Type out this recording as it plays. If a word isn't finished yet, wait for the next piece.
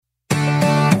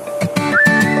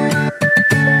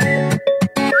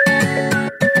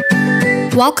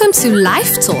Welcome to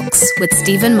Life Talks with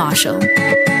Stephen Marshall.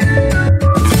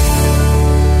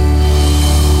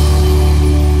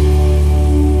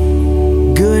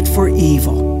 Good for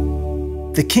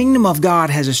evil. The kingdom of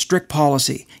God has a strict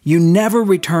policy. You never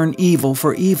return evil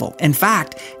for evil. In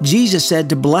fact, Jesus said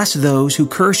to bless those who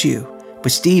curse you.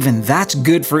 But Stephen, that's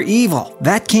good for evil.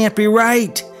 That can't be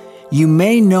right. You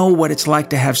may know what it's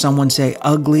like to have someone say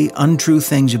ugly, untrue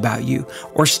things about you,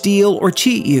 or steal or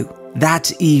cheat you.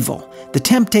 That's evil. The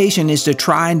temptation is to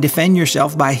try and defend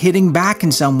yourself by hitting back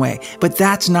in some way, but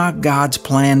that's not God's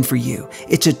plan for you.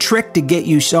 It's a trick to get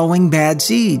you sowing bad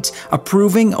seeds,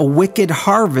 approving a wicked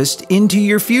harvest into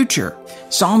your future.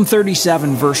 Psalm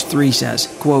 37 verse 3 says,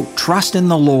 quote, "Trust in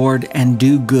the Lord and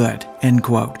do good," end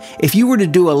quote. If you were to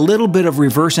do a little bit of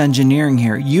reverse engineering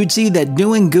here, you'd see that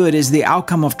doing good is the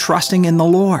outcome of trusting in the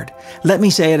Lord. Let me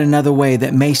say it another way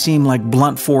that may seem like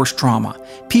blunt force trauma.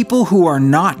 People who are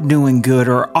not doing good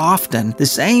are often the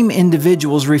same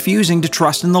individuals refusing to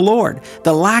trust in the Lord.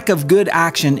 The lack of good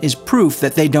action is proof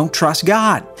that they don't trust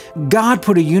God. God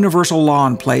put a universal law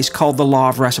in place called the law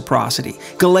of reciprocity.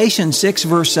 Galatians 6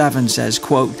 verse 7 says,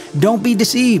 quote, "Don't be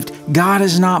deceived. God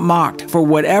is not mocked. For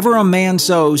whatever a man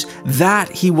sows, that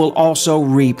he will also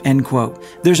reap," end quote.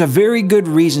 There's a very good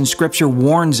reason Scripture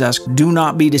warns us, do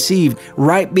not be deceived,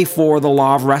 right before the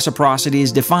law of reciprocity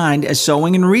is defined as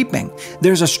sowing and reaping.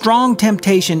 There's a strong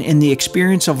temptation in the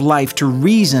experience of life to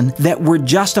reason that we're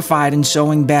justified in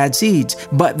sowing bad seeds,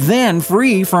 but then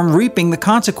free from reaping the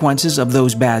consequences of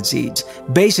those bad seeds.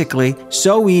 Basically,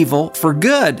 sow evil for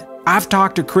good. I've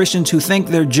talked to Christians who think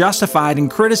they're justified in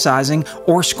criticizing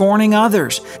or scorning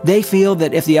others. They feel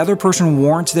that if the other person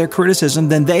warrants their criticism,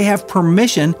 then they have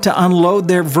permission to unload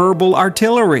their verbal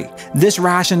artillery. This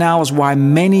rationale is why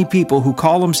many people who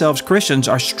call themselves Christians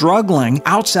are struggling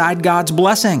outside God's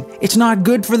blessing. It's not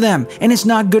good for them, and it's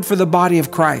not good for the body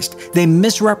of Christ. They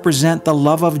misrepresent the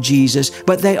love of Jesus,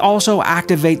 but they also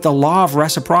activate the law of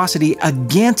reciprocity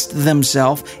against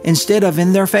themselves instead of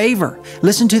in their favor.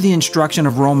 Listen to the instruction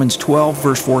of Romans 12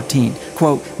 verse 14,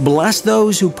 quote, "Bless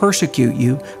those who persecute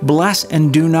you, bless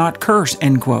and do not curse,"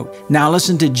 end quote. Now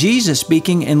listen to Jesus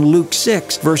speaking in Luke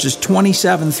 6 verses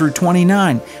 27 through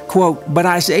 29, quote, "But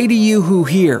I say to you who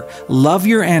hear, love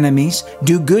your enemies,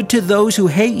 do good to those who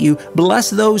hate you, bless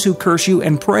those who curse you,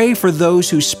 and pray for those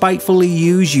who spitefully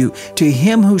use you. To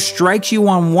him who strikes you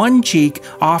on one cheek,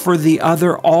 offer the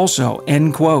other also,"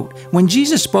 end quote. When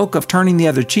Jesus spoke of turning the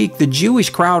other cheek, the Jewish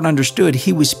crowd understood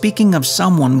he was speaking of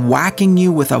someone whacking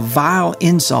you with a vile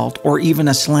insult or even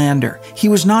a slander. He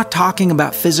was not talking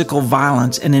about physical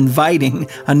violence and inviting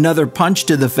another punch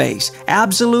to the face.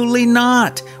 Absolutely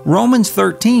not. Romans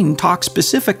 13 talks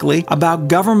specifically about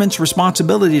government's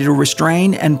responsibility to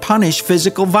restrain and punish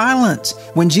physical violence.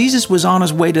 When Jesus was on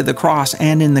his way to the cross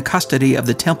and in the custody of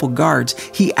the temple guards,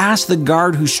 he asked the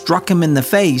guard who struck him in the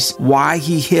face why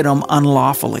he hit him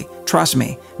unlawfully. Trust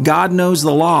me, God knows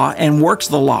the law and works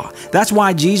the law. That's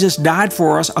why Jesus died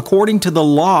for us according to the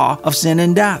law of sin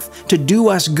and death, to do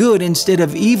us good instead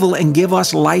of evil and give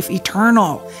us life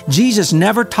eternal. Jesus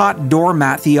never taught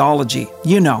doormat theology.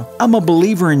 You know, I'm a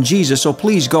believer in Jesus, so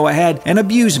please go ahead and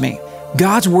abuse me.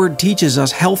 God's Word teaches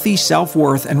us healthy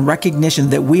self-worth and recognition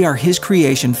that we are His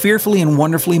creation, fearfully and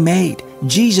wonderfully made.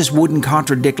 Jesus wouldn't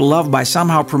contradict love by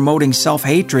somehow promoting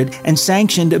self-hatred and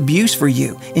sanctioned abuse for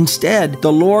you. Instead,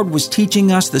 the Lord was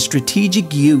teaching us the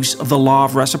strategic use of the law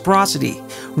of reciprocity.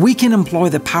 We can employ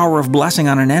the power of blessing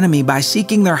on an enemy by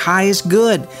seeking their highest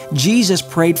good. Jesus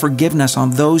prayed forgiveness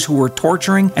on those who were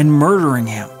torturing and murdering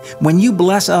Him. When you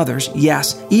bless others,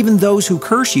 yes, even those who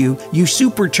curse you, you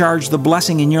supercharge the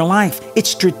blessing in your life. It's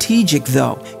strategic,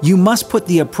 though. You must put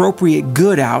the appropriate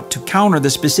good out to counter the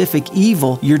specific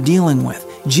evil you're dealing with.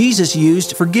 Jesus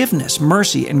used forgiveness,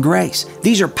 mercy, and grace.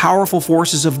 These are powerful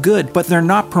forces of good, but they're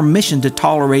not permission to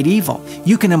tolerate evil.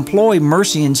 You can employ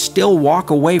mercy and still walk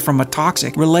away from a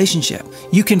toxic relationship.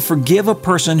 You can forgive a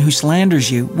person who slanders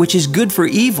you, which is good for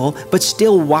evil, but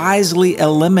still wisely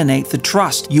eliminate the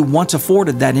trust you once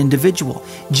afforded that individual.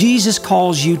 Jesus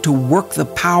calls you to work the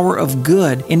power of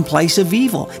good in place of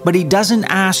evil, but He doesn't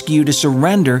ask you to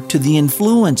surrender to the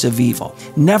influence of evil.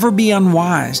 Never be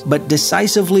unwise, but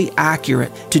decisively accurate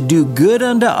to do good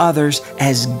unto others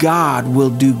as God will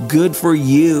do good for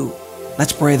you.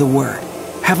 Let's pray the word.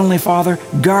 Heavenly Father,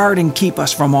 guard and keep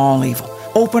us from all evil.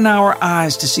 Open our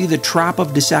eyes to see the trap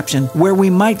of deception where we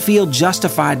might feel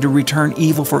justified to return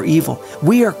evil for evil.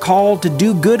 We are called to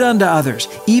do good unto others,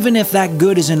 even if that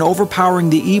good is in overpowering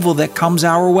the evil that comes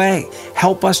our way.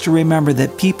 Help us to remember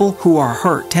that people who are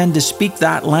hurt tend to speak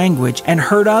that language and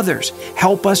hurt others.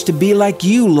 Help us to be like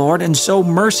you, Lord, and show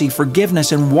mercy,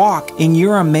 forgiveness, and walk in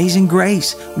your amazing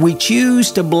grace. We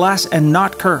choose to bless and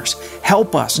not curse.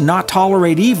 Help us not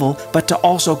tolerate evil, but to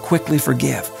also quickly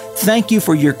forgive. Thank you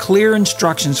for your clear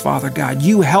instructions, Father God.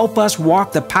 You help us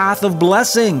walk the path of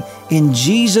blessing. In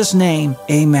Jesus' name,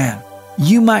 amen.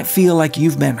 You might feel like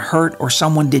you've been hurt or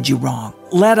someone did you wrong.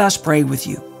 Let us pray with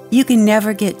you. You can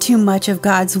never get too much of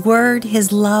God's Word,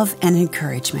 His love, and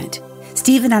encouragement.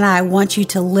 Stephen and I want you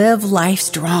to live life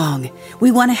strong.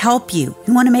 We want to help you.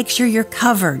 We want to make sure you're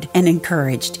covered and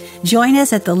encouraged. Join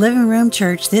us at the Living Room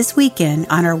Church this weekend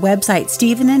on our website,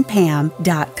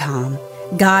 StephenandPam.com.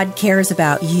 God cares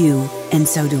about you, and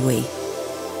so do we.